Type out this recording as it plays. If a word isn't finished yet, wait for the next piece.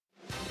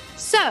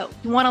So,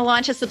 you want to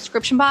launch a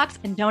subscription box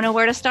and don't know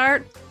where to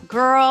start?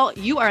 Girl,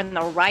 you are in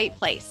the right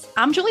place.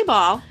 I'm Julie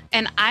Ball.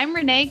 And I'm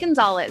Renee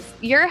Gonzalez,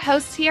 your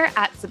host here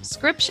at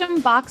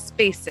Subscription Box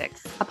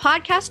Basics, A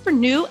podcast for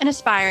new and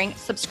aspiring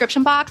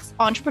subscription box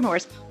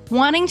entrepreneurs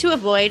wanting to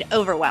avoid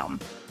overwhelm.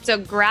 So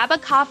grab a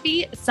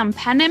coffee, some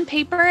pen and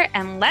paper,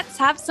 and let's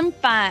have some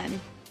fun.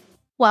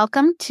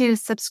 Welcome to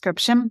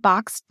Subscription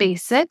Box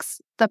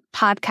Basics, the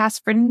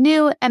podcast for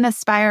new and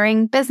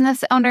aspiring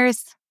business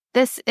owners.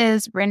 This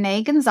is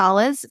Renee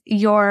Gonzalez,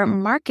 your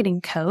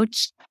marketing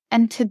coach.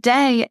 And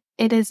today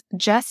it is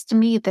just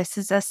me. This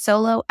is a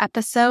solo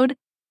episode,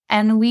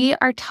 and we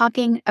are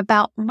talking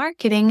about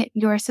marketing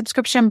your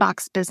subscription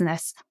box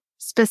business.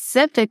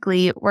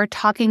 Specifically, we're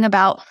talking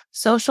about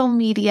social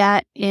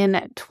media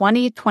in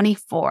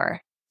 2024.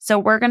 So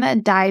we're going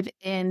to dive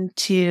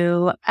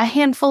into a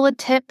handful of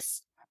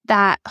tips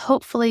that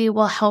hopefully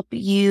will help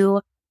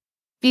you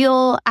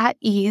feel at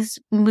ease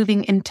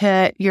moving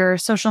into your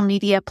social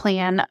media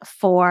plan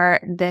for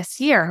this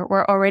year.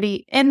 We're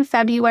already in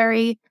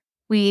February.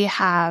 We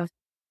have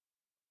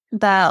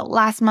the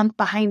last month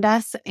behind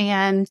us,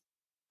 and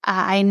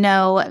I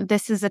know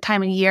this is a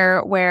time of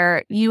year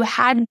where you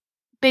had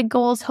big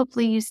goals.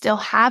 Hopefully you still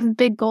have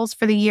big goals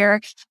for the year,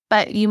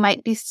 but you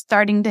might be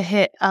starting to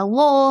hit a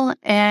lull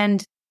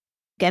and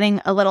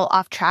getting a little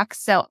off track.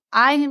 So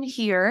I am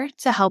here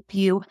to help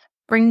you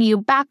bring you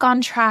back on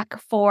track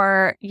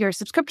for your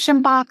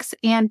subscription box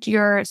and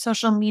your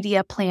social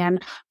media plan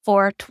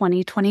for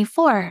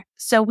 2024.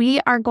 So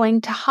we are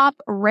going to hop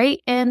right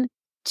in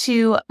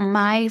to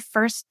my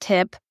first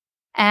tip,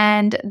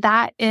 and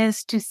that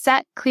is to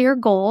set clear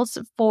goals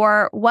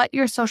for what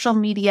your social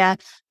media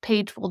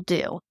page will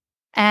do.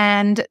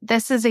 And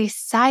this is a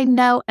side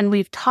note, and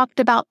we've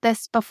talked about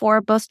this before,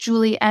 both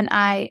Julie and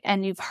I,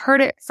 and you've heard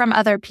it from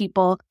other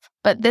people,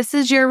 but this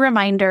is your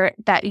reminder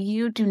that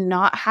you do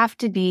not have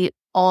to be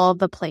all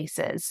the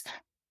places.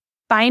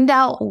 Find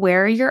out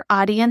where your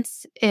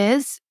audience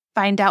is,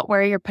 find out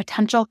where your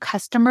potential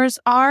customers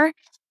are,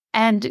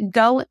 and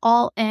go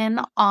all in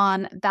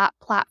on that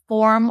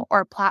platform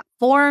or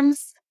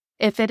platforms.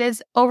 If it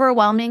is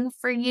overwhelming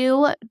for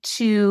you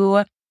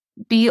to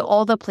be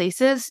all the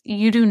places,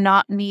 you do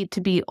not need to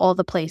be all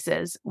the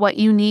places. What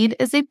you need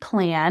is a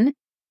plan,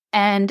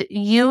 and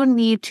you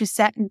need to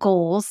set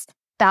goals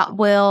that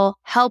will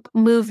help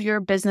move your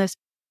business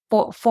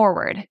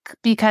forward,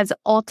 because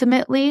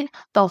ultimately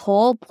the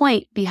whole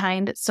point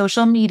behind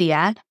social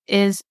media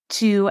is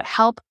to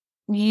help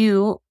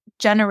you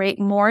generate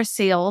more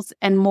sales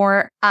and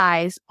more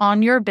eyes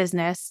on your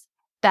business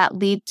that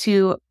lead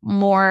to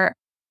more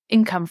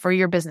income for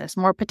your business,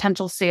 more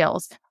potential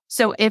sales.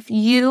 So if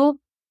you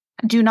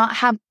do not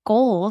have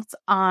goals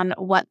on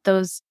what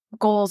those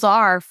goals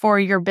are for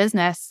your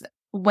business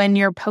when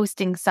you're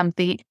posting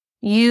something,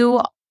 you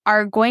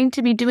are going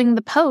to be doing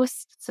the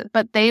posts,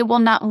 but they will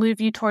not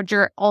move you towards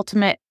your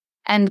ultimate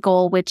end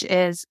goal, which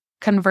is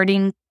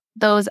converting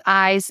those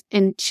eyes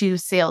into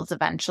sales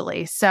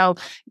eventually. So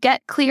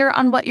get clear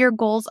on what your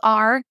goals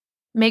are.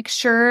 Make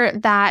sure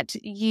that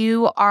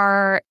you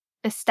are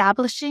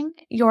establishing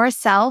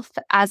yourself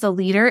as a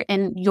leader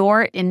in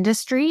your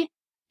industry.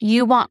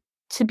 You want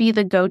to be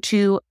the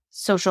go-to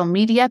social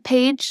media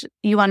page.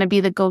 You want to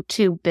be the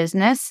go-to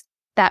business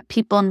that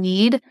people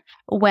need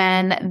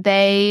when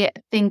they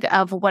think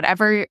of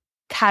whatever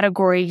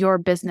category your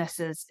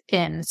business is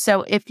in.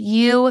 So if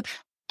you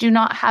do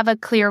not have a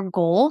clear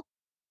goal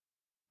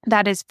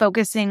that is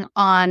focusing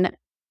on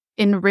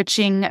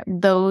enriching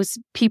those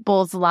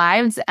people's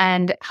lives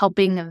and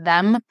helping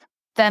them,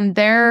 then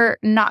they're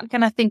not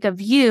going to think of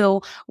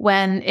you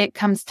when it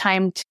comes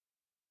time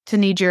to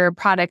need your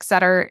products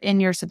that are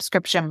in your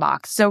subscription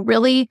box. So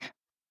really,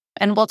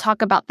 and we'll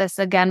talk about this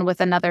again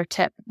with another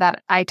tip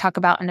that I talk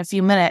about in a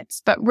few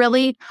minutes, but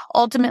really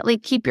ultimately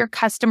keep your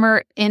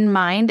customer in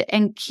mind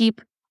and keep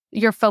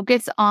your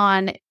focus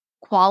on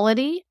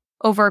quality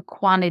over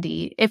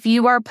quantity. If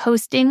you are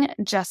posting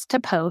just to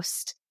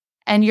post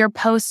and your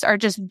posts are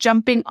just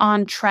jumping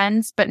on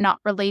trends, but not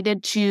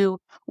related to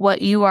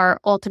what you are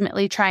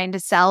ultimately trying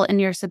to sell in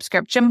your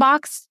subscription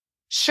box,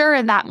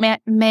 sure, that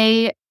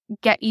may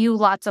get you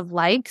lots of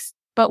likes,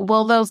 but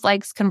will those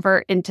likes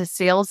convert into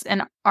sales,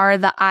 and are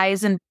the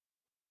eyes and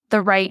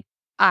the right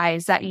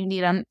eyes that you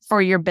need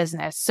for your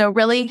business? So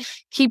really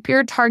keep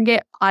your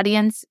target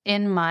audience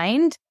in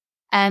mind,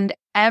 and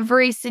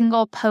every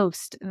single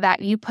post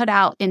that you put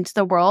out into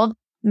the world,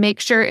 make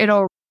sure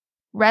it'll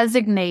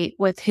resonate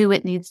with who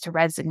it needs to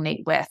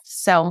resonate with.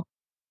 So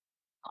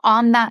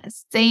on that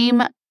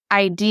same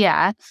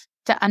idea,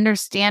 to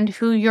understand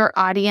who your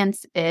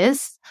audience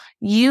is,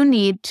 you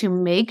need to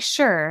make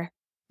sure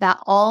that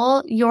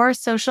all your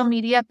social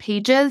media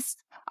pages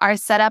are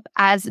set up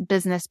as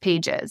business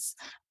pages.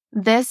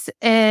 This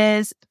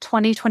is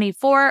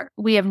 2024.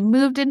 We have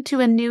moved into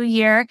a new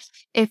year.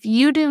 If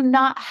you do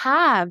not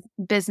have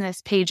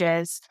business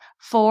pages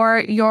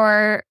for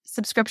your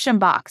subscription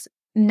box,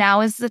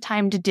 now is the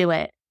time to do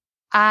it.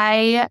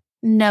 I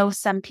know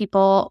some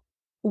people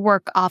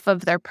work off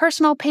of their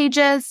personal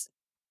pages.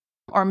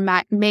 or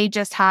may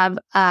just have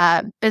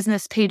a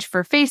business page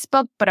for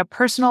Facebook, but a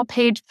personal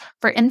page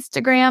for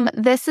Instagram.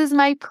 This is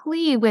my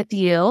plea with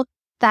you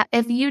that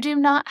if you do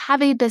not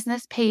have a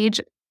business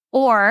page,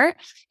 or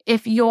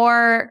if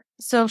your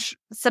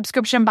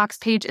subscription box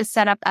page is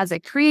set up as a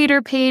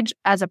creator page,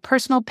 as a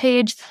personal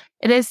page,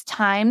 it is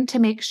time to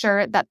make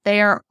sure that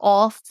they are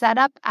all set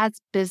up as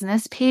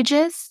business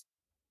pages,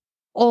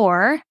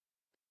 or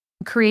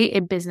create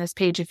a business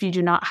page if you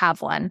do not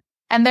have one.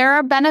 And there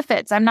are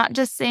benefits. I'm not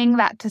just saying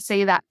that to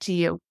say that to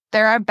you.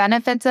 There are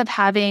benefits of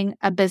having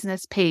a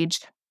business page.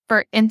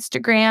 For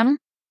Instagram,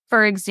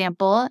 for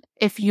example,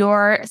 if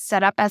you're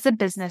set up as a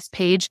business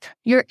page,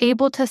 you're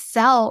able to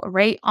sell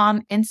right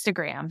on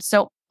Instagram.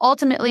 So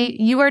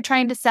ultimately, you are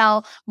trying to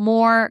sell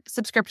more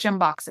subscription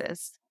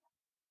boxes.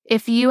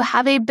 If you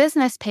have a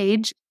business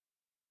page,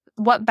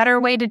 what better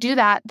way to do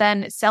that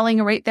than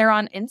selling right there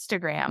on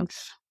Instagram?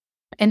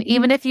 And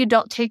even if you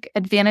don't take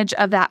advantage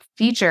of that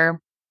feature,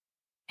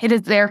 it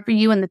is there for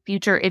you in the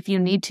future if you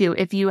need to,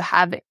 if you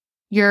have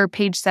your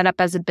page set up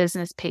as a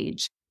business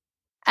page.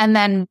 And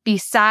then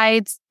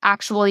besides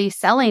actually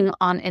selling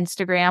on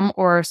Instagram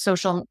or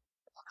social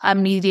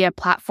media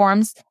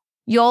platforms,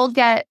 you'll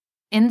get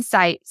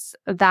insights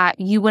that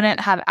you wouldn't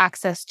have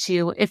access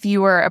to if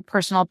you were a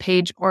personal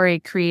page or a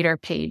creator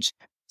page.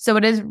 So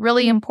it is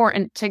really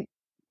important to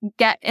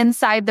get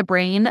inside the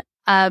brain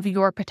of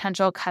your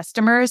potential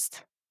customers.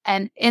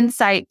 And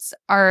insights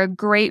are a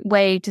great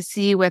way to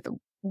see with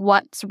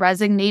what's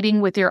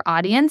resonating with your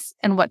audience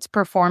and what's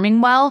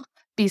performing well,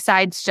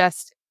 besides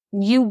just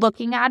you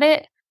looking at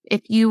it.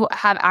 If you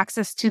have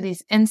access to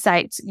these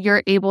insights,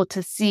 you're able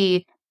to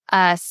see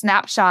a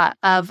snapshot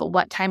of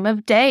what time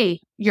of day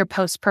your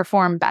posts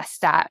perform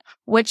best at,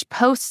 which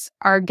posts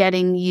are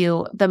getting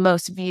you the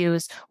most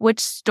views, which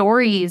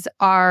stories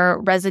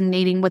are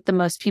resonating with the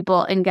most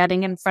people and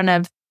getting in front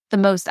of the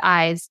most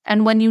eyes.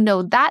 And when you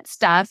know that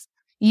stuff,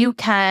 you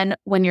can,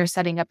 when you're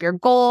setting up your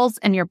goals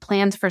and your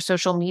plans for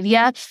social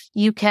media,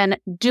 you can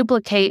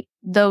duplicate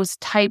those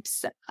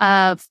types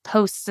of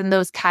posts and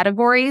those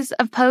categories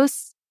of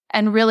posts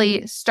and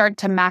really start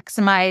to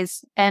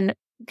maximize and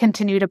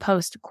continue to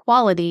post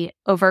quality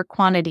over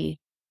quantity.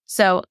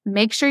 So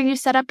make sure you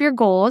set up your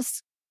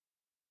goals.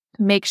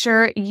 Make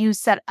sure you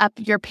set up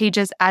your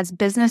pages as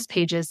business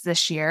pages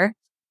this year.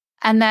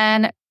 And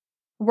then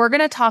we're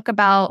going to talk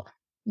about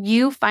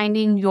you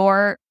finding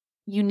your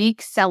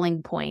unique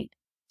selling point.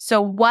 So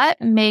what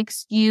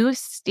makes you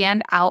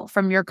stand out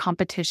from your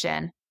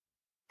competition?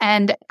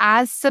 And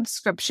as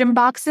subscription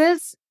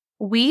boxes,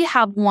 we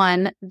have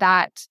one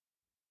that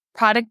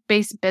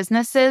product-based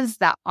businesses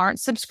that aren't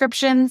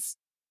subscriptions,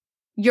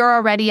 you're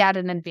already at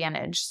an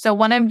advantage. So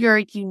one of your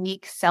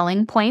unique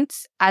selling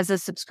points as a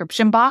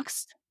subscription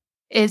box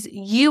is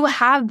you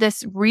have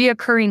this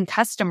reoccurring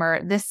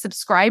customer, this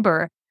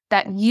subscriber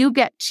that you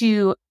get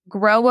to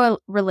grow a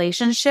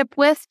relationship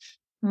with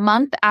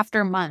month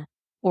after month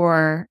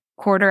or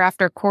quarter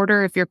after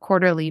quarter if you're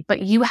quarterly,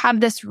 but you have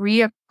this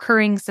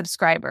reoccurring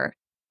subscriber.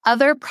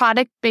 Other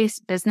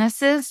product-based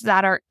businesses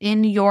that are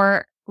in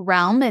your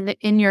realm and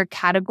in your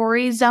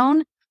category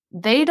zone,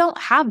 they don't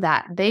have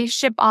that. They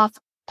ship off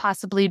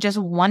possibly just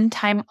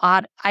one-time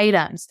odd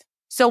items.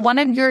 So one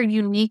of your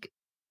unique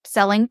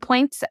selling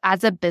points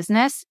as a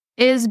business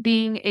is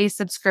being a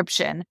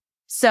subscription.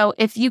 So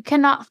if you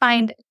cannot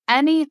find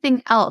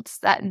anything else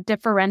that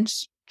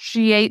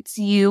differentiates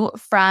you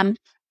from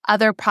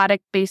other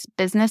product-based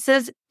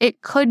businesses,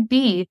 it could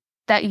be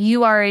that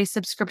you are a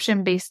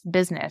subscription-based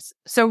business.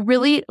 So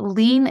really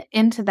lean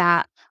into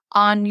that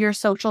on your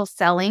social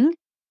selling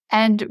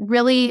and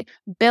really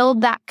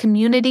build that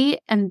community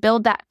and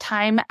build that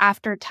time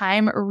after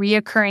time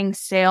reoccurring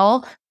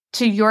sale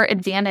to your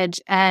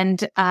advantage,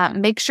 and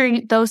make sure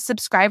those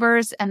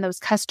subscribers and those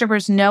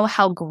customers know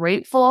how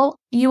grateful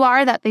you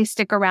are that they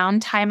stick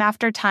around time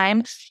after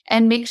time,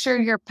 and make sure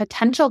your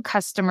potential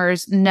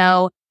customers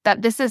know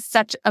that this is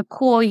such a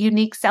cool,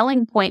 unique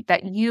selling point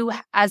that you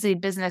as a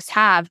business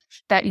have,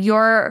 that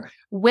you're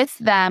with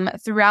them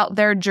throughout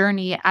their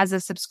journey as a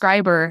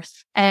subscriber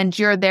and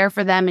you're there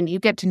for them and you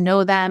get to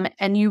know them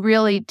and you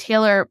really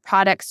tailor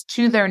products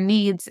to their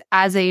needs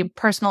as a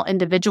personal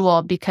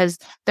individual because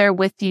they're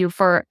with you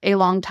for a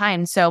long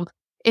time. So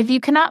if you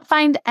cannot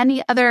find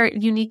any other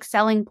unique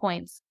selling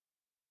points,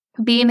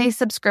 being a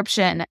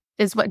subscription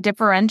is what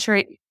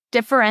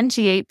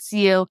differentiates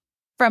you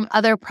from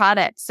other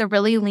products. So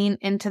really lean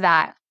into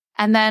that.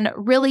 And then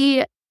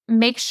really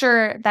make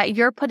sure that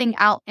you're putting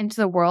out into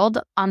the world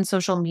on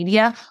social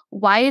media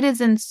why it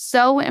is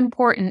so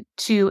important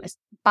to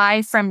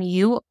buy from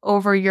you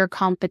over your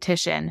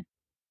competition.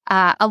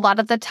 A lot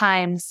of the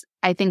times,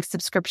 I think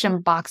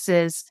subscription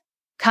boxes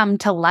come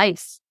to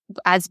life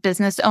as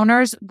business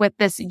owners with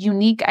this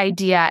unique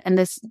idea and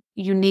this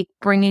unique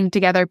bringing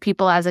together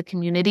people as a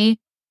community.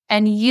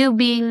 And you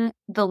being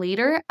the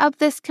leader of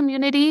this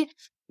community,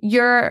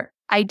 your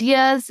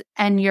ideas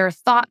and your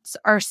thoughts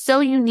are so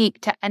unique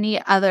to any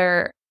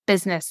other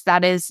business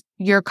that is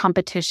your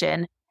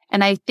competition.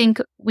 And I think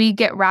we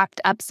get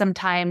wrapped up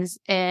sometimes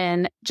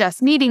in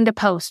just needing to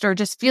post or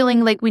just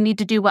feeling like we need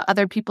to do what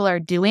other people are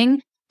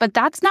doing. But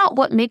that's not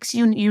what makes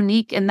you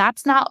unique. And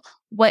that's not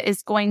what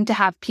is going to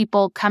have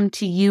people come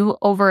to you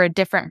over a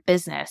different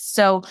business.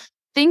 So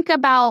think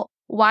about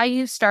why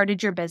you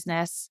started your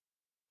business.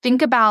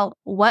 Think about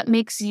what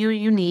makes you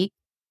unique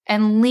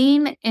and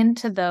lean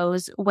into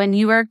those when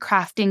you are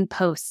crafting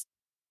posts.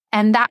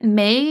 And that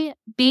may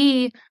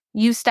be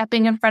you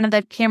stepping in front of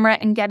the camera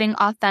and getting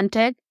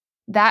authentic.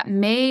 That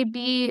may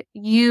be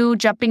you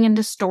jumping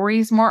into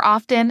stories more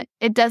often.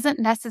 It doesn't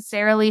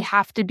necessarily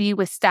have to be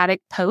with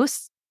static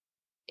posts.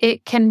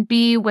 It can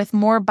be with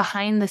more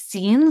behind the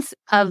scenes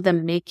of the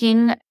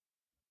making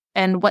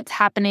and what's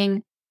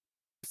happening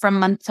from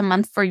month to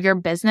month for your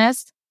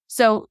business.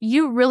 So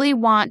you really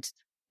want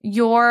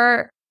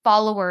your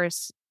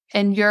followers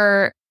and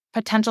your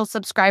potential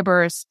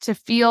subscribers to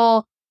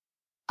feel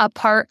a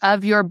part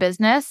of your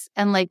business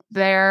and like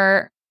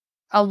they're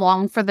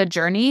along for the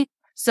journey.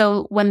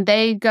 So when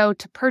they go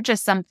to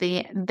purchase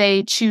something,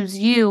 they choose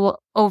you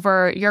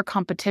over your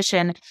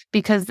competition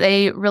because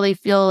they really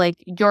feel like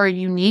you're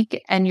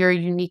unique and you're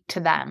unique to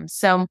them.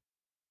 So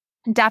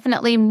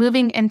definitely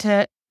moving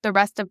into the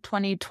rest of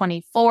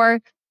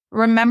 2024,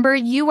 remember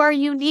you are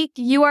unique,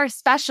 you are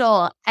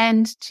special,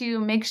 and to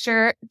make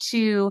sure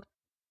to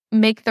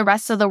make the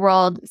rest of the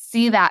world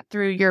see that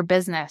through your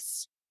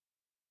business.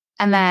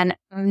 And then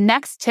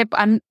next tip,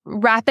 I'm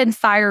rapid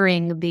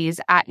firing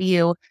these at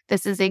you.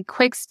 This is a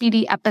quick,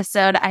 speedy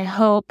episode. I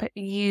hope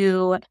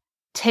you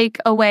take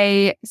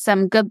away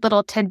some good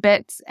little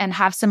tidbits and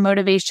have some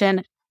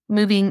motivation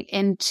moving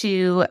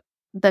into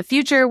the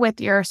future with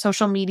your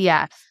social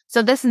media.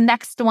 So this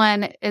next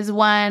one is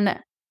one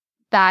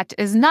that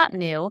is not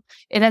new.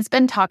 It has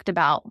been talked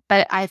about,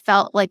 but I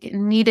felt like it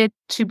needed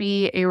to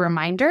be a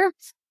reminder.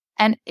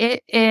 And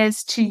it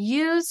is to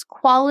use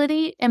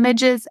quality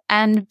images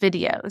and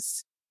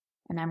videos.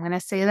 And I'm going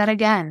to say that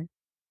again.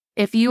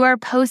 If you are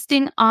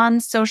posting on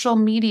social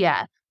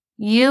media,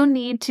 you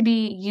need to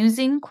be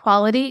using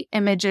quality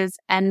images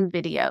and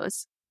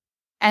videos.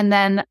 And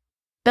then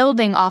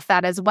building off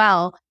that as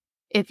well,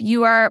 if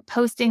you are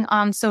posting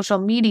on social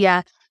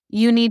media,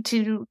 you need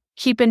to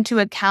keep into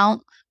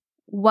account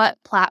what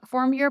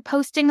platform you're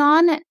posting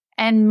on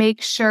and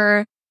make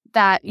sure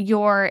that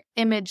your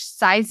image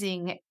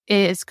sizing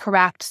is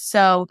correct.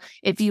 So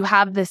if you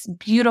have this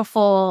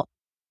beautiful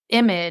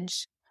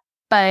image,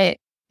 but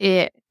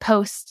it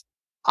posts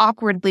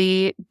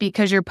awkwardly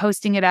because you're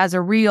posting it as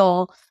a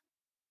reel,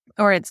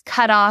 or it's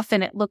cut off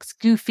and it looks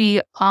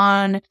goofy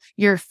on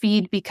your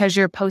feed because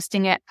you're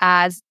posting it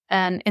as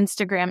an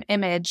Instagram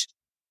image,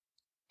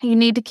 you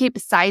need to keep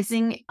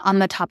sizing on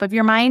the top of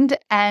your mind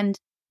and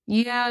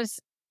use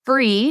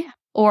free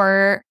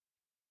or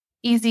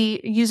easy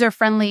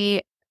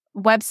user-friendly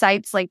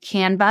websites like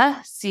Canva,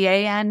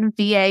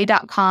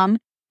 canva.com.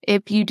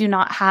 If you do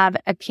not have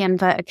a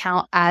Canva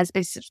account as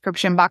a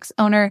subscription box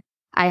owner,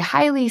 I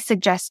highly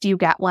suggest you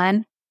get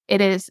one. It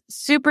is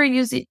super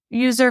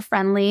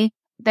user-friendly.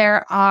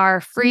 There are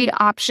free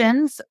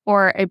options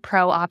or a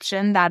pro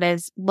option that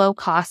is low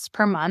cost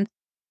per month.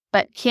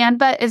 But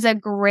Canva is a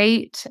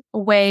great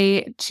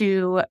way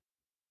to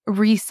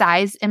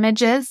resize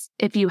images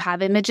if you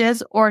have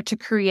images, or to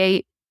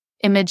create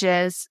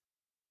images.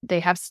 They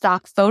have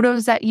stock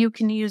photos that you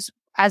can use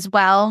as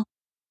well,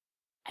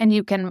 and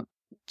you can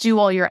do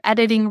all your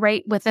editing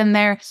right within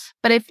there.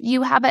 But if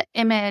you have an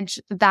image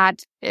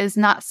that is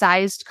not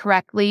sized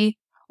correctly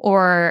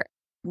or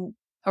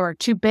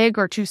too big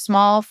or too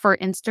small for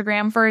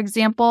Instagram, for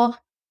example,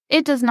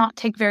 it does not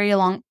take very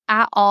long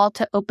at all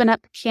to open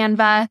up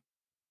Canva.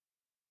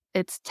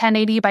 It's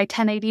 1080 by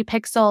 1080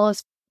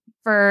 pixels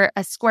for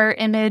a square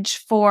image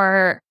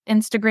for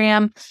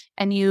Instagram,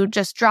 and you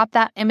just drop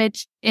that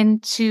image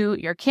into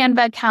your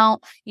Canva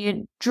account.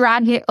 You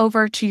drag it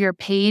over to your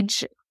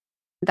page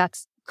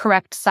that's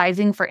correct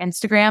sizing for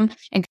Instagram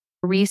and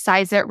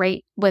resize it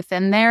right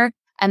within there,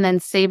 and then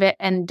save it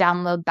and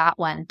download that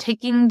one.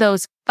 Taking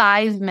those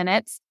 5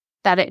 minutes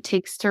that it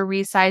takes to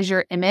resize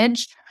your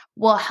image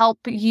will help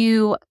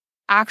you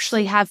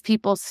actually have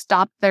people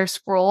stop their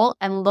scroll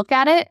and look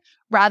at it,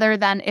 rather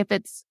than if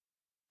it's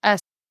a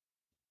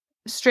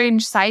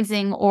strange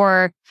sizing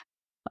or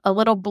a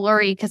little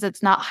blurry because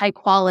it's not high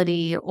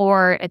quality,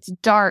 or it's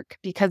dark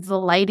because the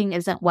lighting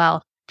isn't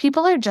well.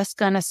 People are just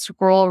going to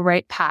scroll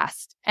right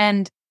past.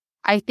 And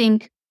I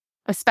think,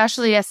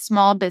 especially as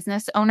small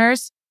business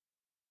owners,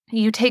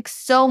 you take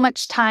so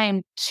much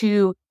time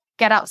to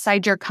get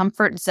outside your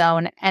comfort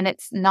zone, and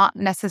it's not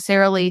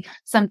necessarily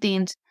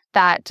something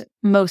that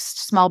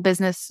most small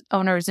business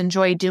owners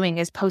enjoy doing,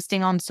 is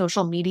posting on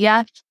social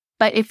media.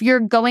 But if you're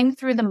going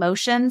through the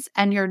motions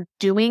and you're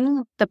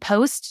doing the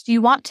posts,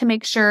 you want to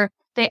make sure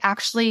they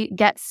actually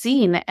get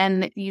seen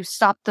and you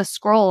stop the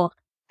scroll.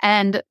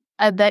 And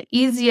the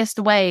easiest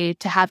way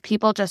to have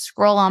people just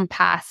scroll on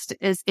past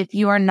is if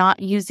you are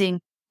not using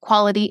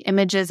quality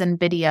images and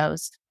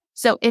videos.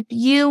 So if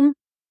you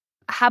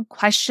have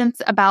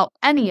questions about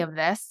any of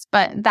this,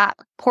 but that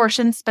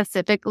portion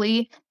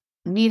specifically,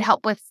 need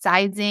help with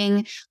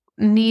sizing,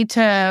 need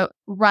to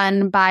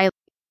run by,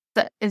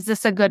 is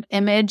this a good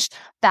image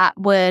that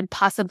would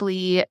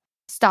possibly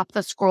stop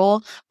the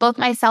scroll? Both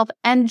myself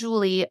and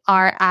Julie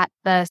are at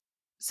the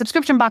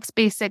Subscription Box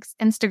Basics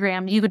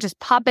Instagram. You could just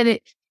pop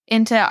it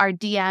into our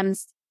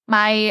DMs.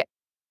 My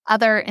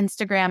other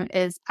Instagram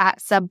is at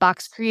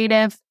Subbox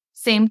Creative.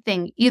 Same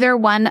thing. Either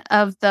one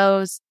of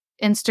those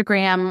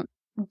Instagram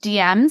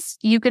DMs,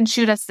 you can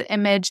shoot us the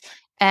image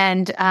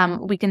and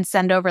we can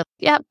send over,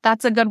 yep,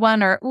 that's a good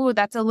one, or, ooh,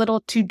 that's a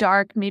little too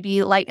dark,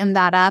 maybe lighten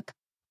that up.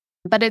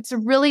 But it's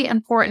really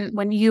important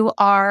when you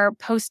are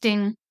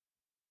posting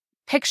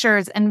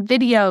pictures and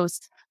videos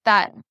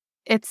that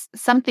it's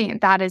something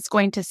that is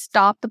going to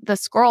stop the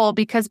scroll,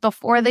 because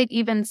before they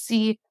even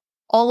see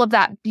all of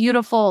that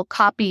beautiful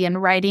copy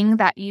and writing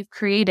that you've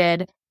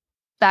created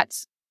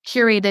that's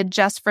curated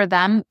just for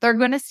them, they're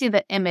going to see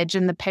the image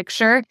in the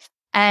picture.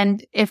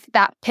 And if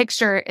that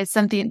picture is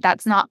something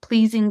that's not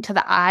pleasing to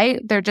the eye,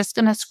 they're just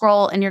going to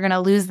scroll and you're going to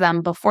lose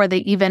them before they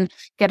even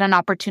get an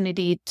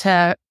opportunity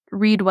to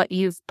read what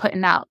you've put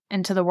out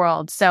into the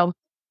world. So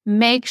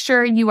make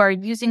sure you are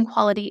using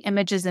quality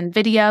images and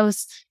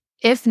videos.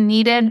 If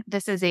needed,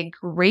 this is a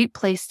great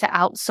place to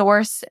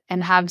outsource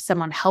and have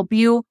someone help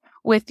you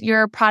with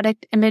your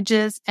product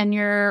images and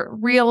your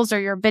reels or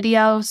your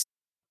videos.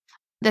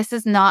 This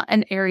is not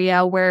an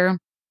area where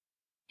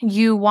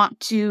you want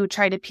to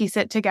try to piece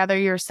it together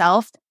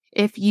yourself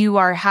if you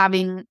are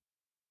having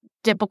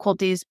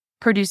difficulties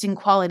producing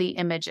quality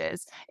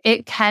images.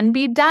 It can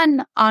be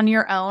done on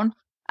your own.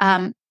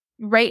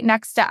 Right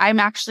next to, I'm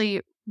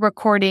actually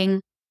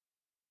recording,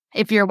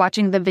 if you're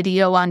watching the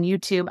video on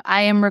YouTube,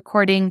 I am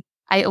recording,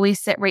 I always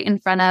sit right in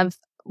front of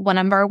one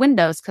of our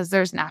windows because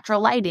there's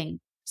natural lighting.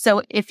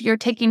 So if you're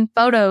taking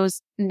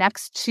photos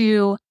next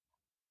to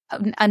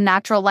a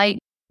natural light,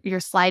 your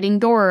sliding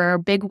door or a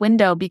big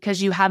window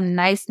because you have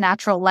nice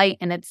natural light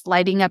and it's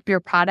lighting up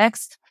your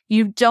products,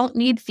 you don't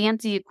need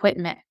fancy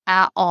equipment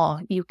at all.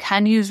 You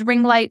can use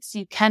ring lights,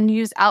 you can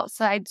use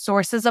outside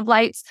sources of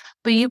lights,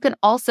 but you can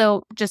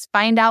also just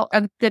find out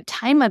a good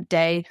time of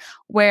day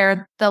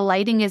where the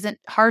lighting isn't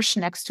harsh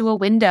next to a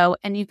window,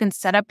 and you can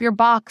set up your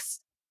box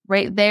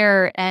right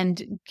there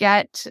and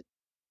get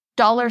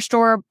dollar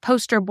store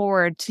poster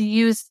board to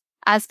use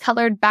as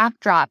colored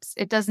backdrops.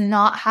 It does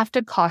not have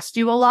to cost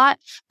you a lot,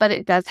 but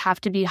it does have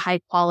to be high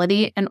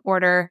quality in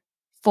order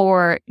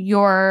for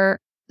your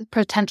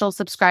potential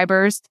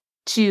subscribers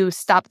to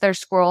stop their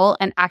scroll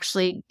and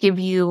actually give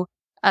you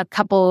a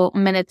couple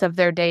minutes of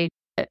their day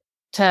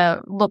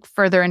to look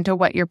further into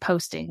what you're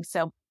posting.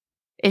 So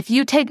if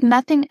you take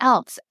nothing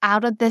else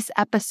out of this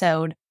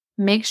episode,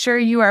 make sure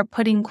you are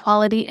putting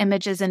quality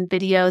images and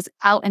videos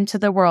out into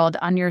the world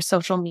on your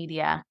social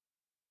media.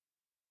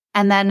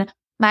 And then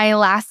my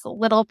last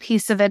little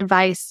piece of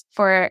advice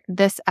for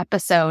this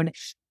episode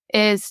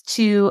is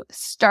to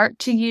start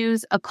to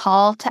use a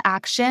call to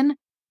action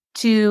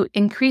to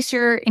increase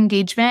your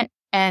engagement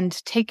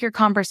and take your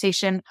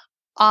conversation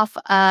off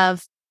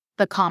of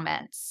the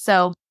comments.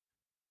 So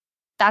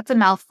that's a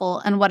mouthful.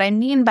 And what I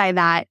mean by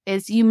that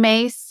is you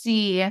may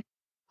see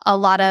a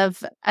lot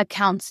of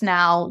accounts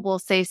now will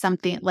say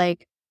something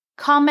like,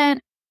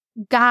 comment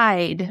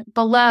guide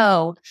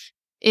below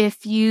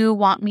if you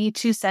want me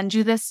to send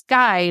you this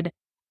guide,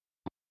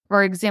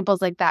 or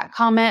examples like that,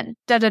 comment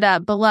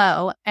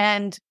below.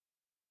 And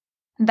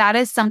that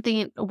is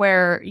something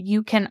where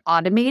you can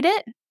automate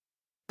it.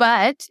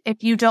 But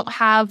if you don't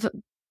have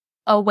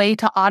a way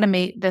to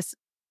automate this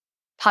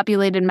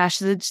populated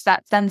message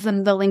that sends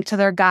them the link to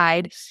their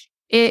guide,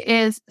 it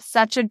is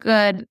such a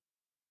good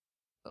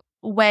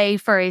way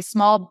for a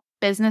small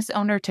business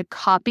owner to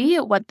copy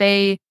what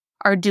they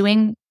are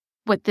doing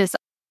with this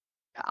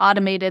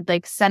automated,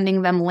 like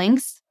sending them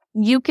links.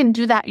 You can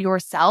do that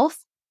yourself.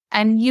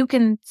 And you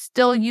can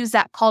still use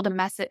that call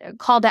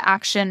to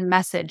action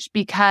message,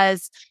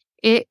 because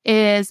it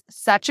is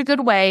such a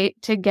good way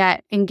to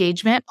get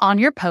engagement on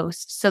your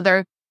post.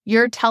 So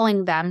you're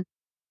telling them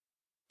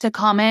to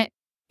comment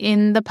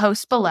in the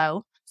post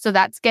below. So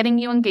that's getting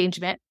you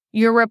engagement.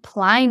 You're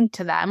replying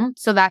to them.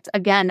 So that's,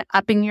 again,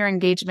 upping your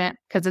engagement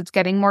because it's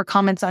getting more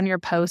comments on your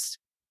post.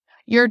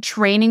 You're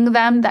training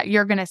them that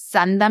you're going to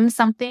send them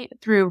something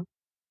through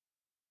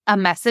a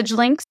message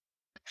link.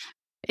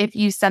 If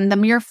you send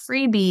them your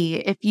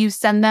freebie, if you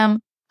send them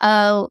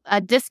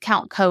a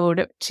discount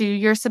code to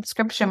your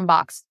subscription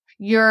box,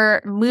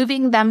 you're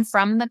moving them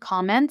from the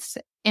comments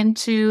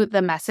into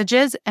the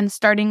messages and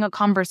starting a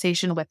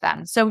conversation with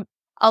them. So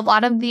a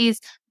lot of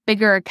these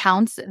bigger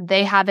accounts,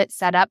 they have it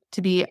set up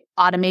to be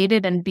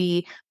automated and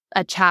be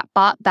a chat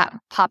bot that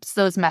pops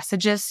those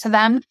messages to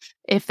them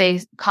if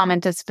they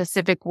comment a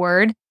specific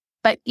word.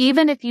 But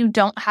even if you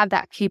don't have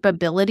that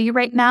capability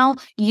right now,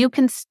 you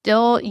can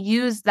still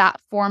use that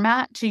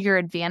format to your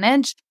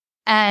advantage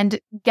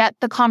and get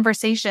the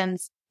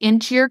conversations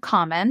into your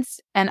comments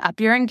and up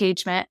your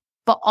engagement,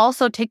 but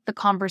also take the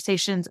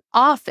conversations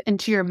off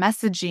into your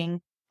messaging,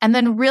 and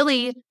then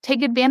really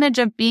take advantage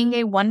of being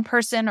a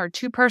 1-person or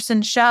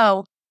 2-person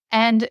show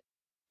and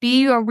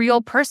be a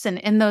real person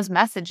in those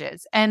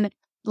messages and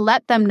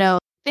let them know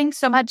thanks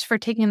so much for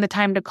taking the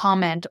time to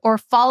comment, or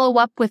follow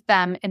up with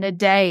them in a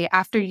day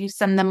after you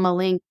send them a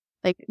link.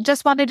 Like,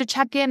 just wanted to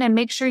check in and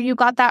make sure you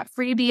got that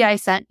freebie I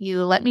sent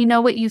you. Let me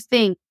know what you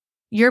think.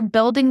 You're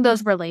building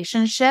those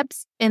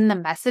relationships in the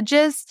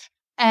messages,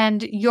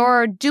 and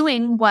you're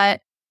doing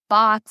what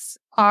bots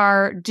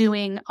are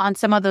doing on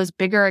some of those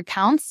bigger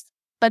accounts.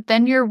 But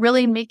then you're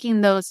really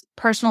making those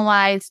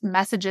personalized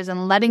messages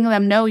and letting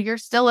them know you're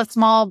still a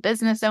small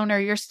business owner.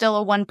 You're still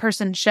a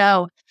one-person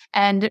show,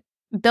 and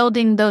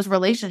building those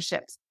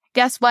relationships.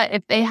 Guess what?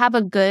 If they have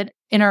a good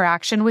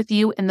interaction with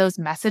you in those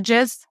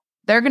messages,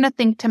 they're going to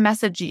think to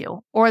message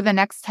you. Or the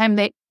next time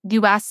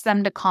you ask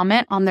them to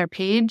comment on their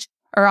page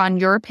or on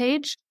your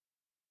page,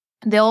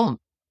 they'll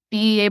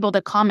be able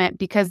to comment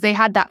because they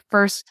had that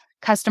first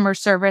customer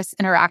service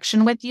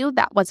interaction with you.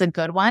 That was a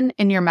good one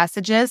in your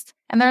messages.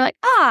 And they're like,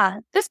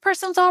 this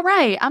person's all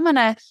right. I'm going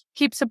to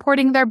keep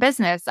supporting their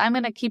business. I'm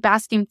going to keep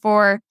asking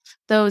for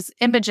those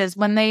images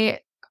when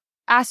they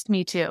asked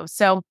me to.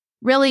 So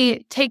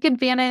really take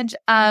advantage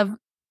of,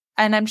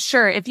 and I'm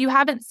sure if you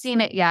haven't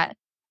seen it yet,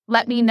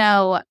 let me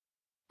know.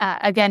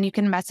 Again, you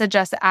can message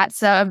us at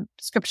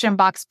Subscription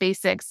Box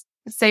Basics.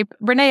 Say,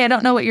 Renee, I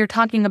don't know what you're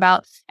talking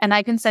about. And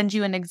I can send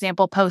you an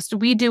example post.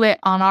 We do it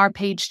on our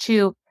page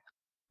too,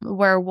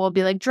 where we'll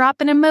be like,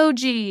 drop an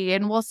emoji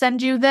and we'll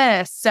send you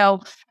this. So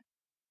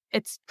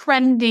it's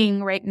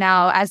trending right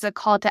now as a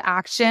call to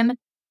action.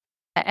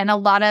 And a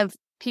lot of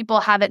people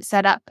have it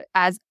set up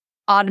as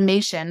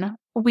automation.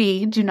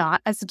 We do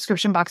not as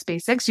Subscription Box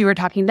Basics. You were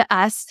talking to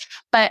us.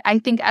 But I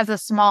think as a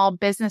small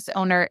business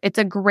owner, it's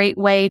a great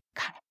way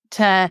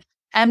to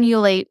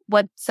emulate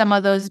what some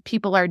of those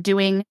people are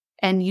doing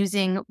and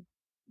using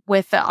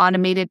with the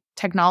automated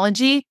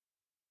technology,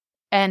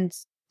 and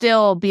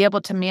still be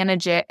able to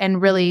manage it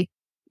and really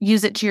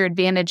use it to your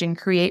advantage and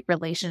create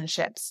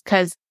relationships.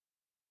 Because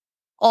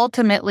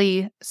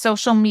ultimately,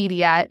 social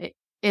media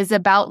is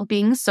about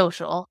being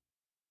social.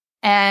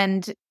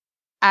 And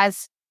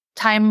as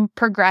time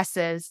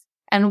progresses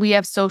and we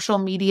have social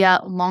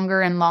media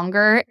longer and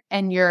longer,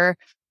 and you're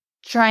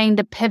trying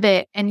to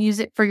pivot and use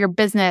it for your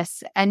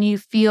business, and you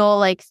feel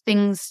like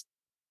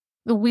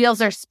the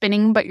wheels are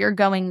spinning, but you're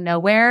going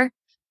nowhere.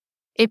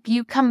 If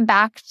you come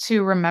back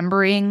to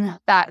remembering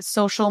that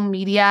social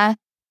media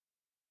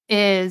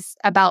is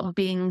about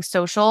being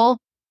social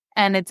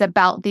and it's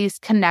about these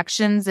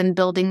connections and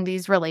building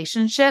these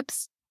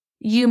relationships,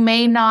 you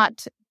may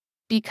not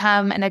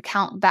become an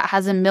account that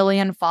has 1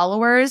 million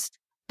followers,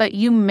 but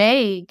you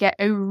may get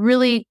a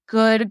really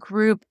good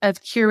group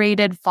of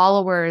curated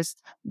followers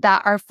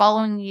that are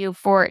following you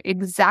for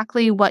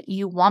exactly what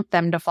you want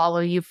them to follow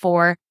you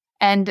for,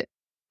 and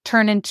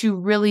turn into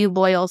really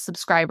loyal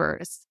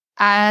subscribers.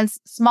 As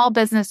small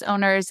business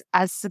owners,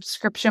 as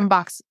subscription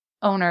box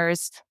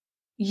owners,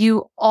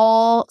 you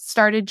all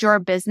started your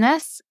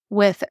business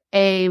with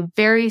a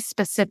very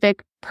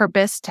specific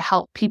purpose to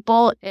help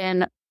people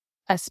in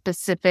a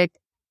specific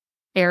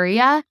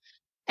area.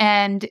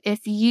 And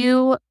if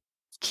you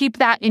keep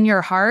that in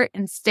your heart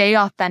and stay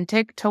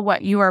authentic to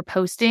what you are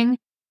posting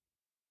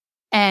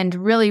and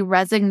really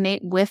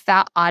resonate with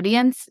that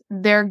audience,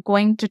 they're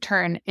going to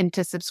turn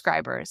into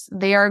subscribers.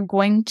 They are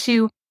going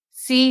to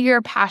see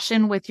your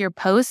passion with your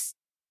posts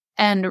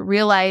and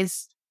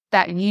realize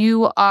that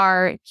you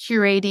are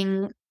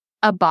curating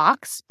a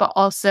box, but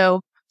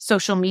also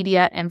social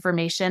media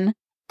information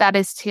that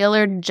is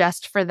tailored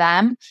just for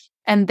them.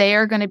 And they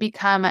are going to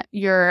become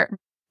your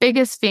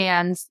biggest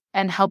fans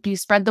and help you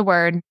spread the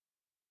word.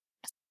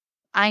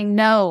 I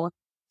know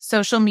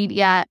social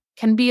media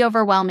can be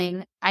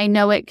overwhelming. I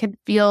know it could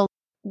feel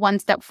one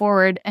step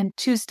forward and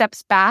 2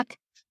 steps back,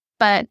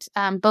 but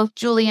both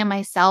Julie and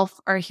myself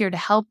are here to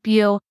help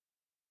you.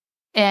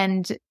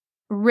 And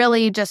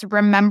really just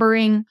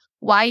remembering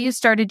why you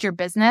started your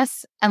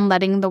business and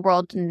letting the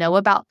world know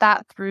about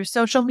that through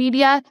social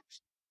media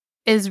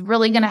is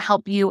really going to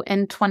help you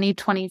in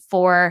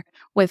 2024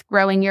 with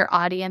growing your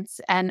audience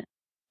and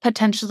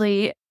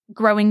potentially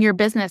growing your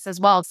business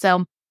as well.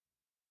 So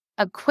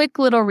a quick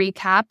little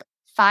recap,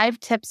 5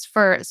 tips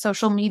for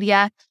social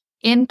media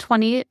in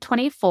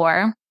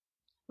 2024.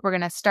 We're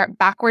going to start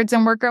backwards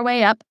and work our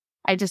way up.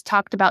 I just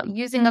talked about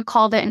using a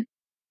call to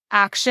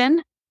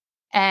action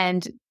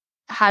and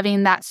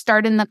having that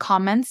start in the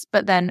comments,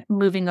 but then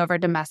moving over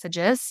to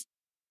messages.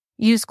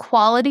 Use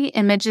quality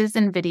images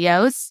and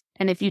videos.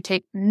 And if you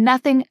take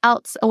nothing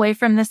else away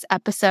from this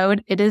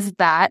episode, it is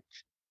that.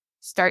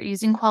 Start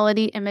using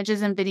quality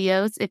images and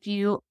videos if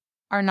you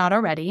are not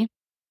already.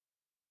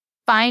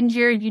 Find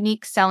your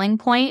unique selling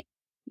point.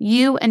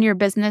 You and your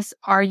business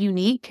are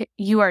unique.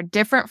 You are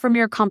different from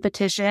your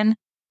competition.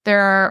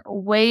 There are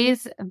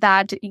ways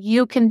that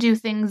you can do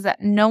things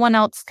that no one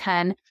else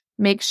can.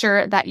 Make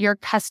sure that your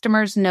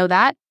customers know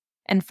that,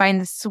 and find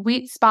the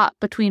sweet spot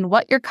between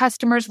what your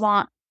customers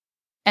want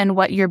and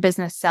what your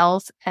business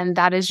sells. And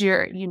that is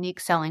your unique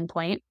selling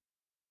point.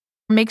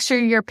 Make sure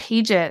your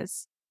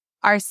pages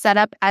are set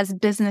up as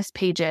business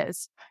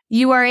pages.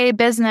 You are a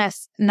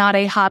business, not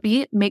a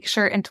hobby. Make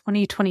sure in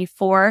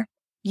 2024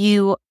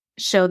 you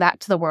show that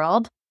to the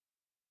world.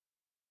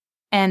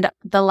 And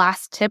the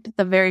last tip,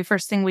 the very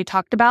first thing we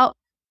talked about,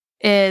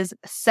 is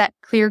set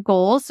clear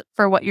goals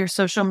for what your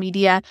social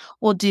media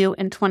will do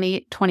in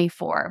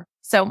 2024.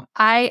 So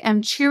I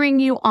am cheering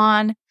you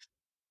on.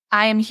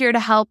 I am here to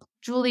help.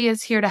 Julie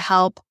is here to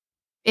help.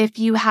 If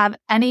you have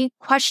any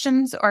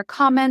questions or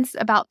comments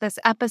about this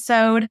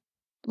episode,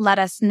 let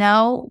us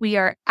know. We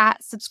are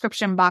at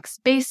Subscription Box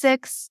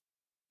Basics.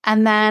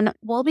 And then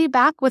we'll be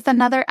back with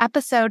another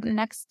episode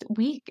next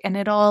week, and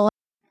it'll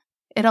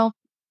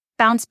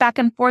bounce back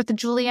and forth.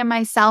 Julie and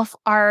myself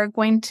are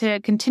going to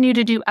continue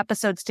to do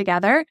episodes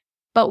together,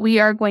 but we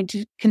are going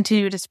to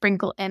continue to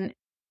sprinkle in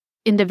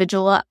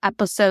individual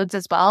episodes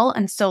as well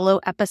and solo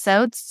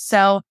episodes.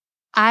 So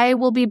I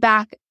will be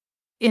back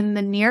in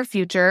the near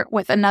future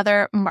with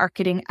another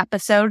marketing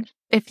episode.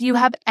 If you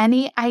have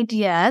any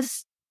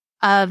ideas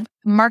of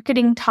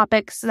marketing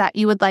topics that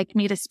you would like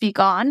me to speak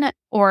on,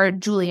 or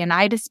Julie and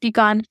I to speak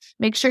on,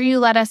 make sure you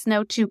let us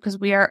know too, because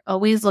we are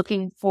always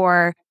looking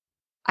for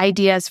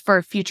ideas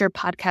for future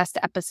podcast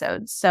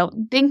episodes. So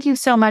thank you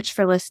so much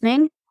for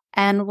listening,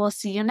 and we'll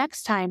see you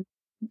next time.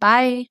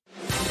 Bye.